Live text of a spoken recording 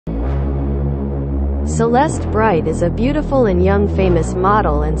ㅅBio is a beautiful and young famous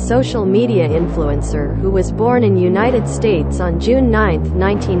model and social media influencer who was born in United States on June 9,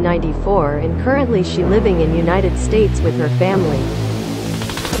 1994, and currently she living in United States with her family.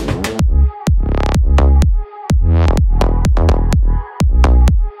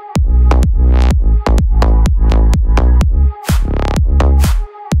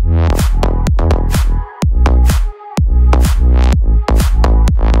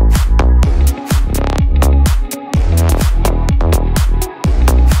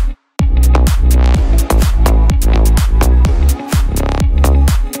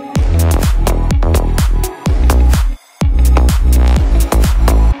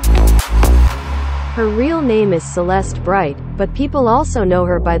 Her real name is Celeste Bright, but people also know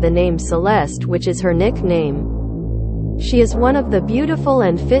her by the name Celeste, which is her nickname. She is one of the beautiful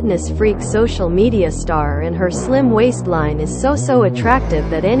and fitness freak social media star, and her slim waistline is so attractive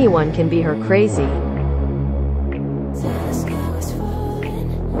that anyone can be her crazy.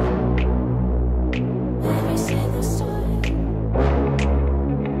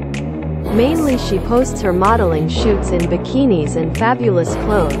 Mainly she posts her modeling shoots in bikinis and fabulous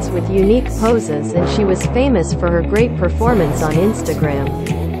clothes with unique poses, and she was famous for her great performance on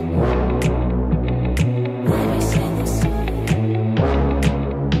Instagram.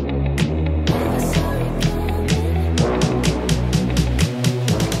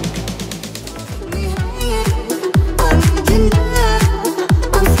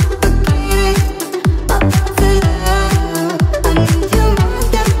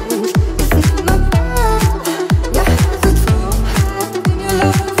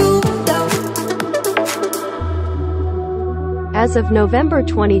 As of November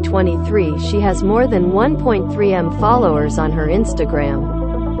 2023, she has more than 1.3 million followers on her Instagram.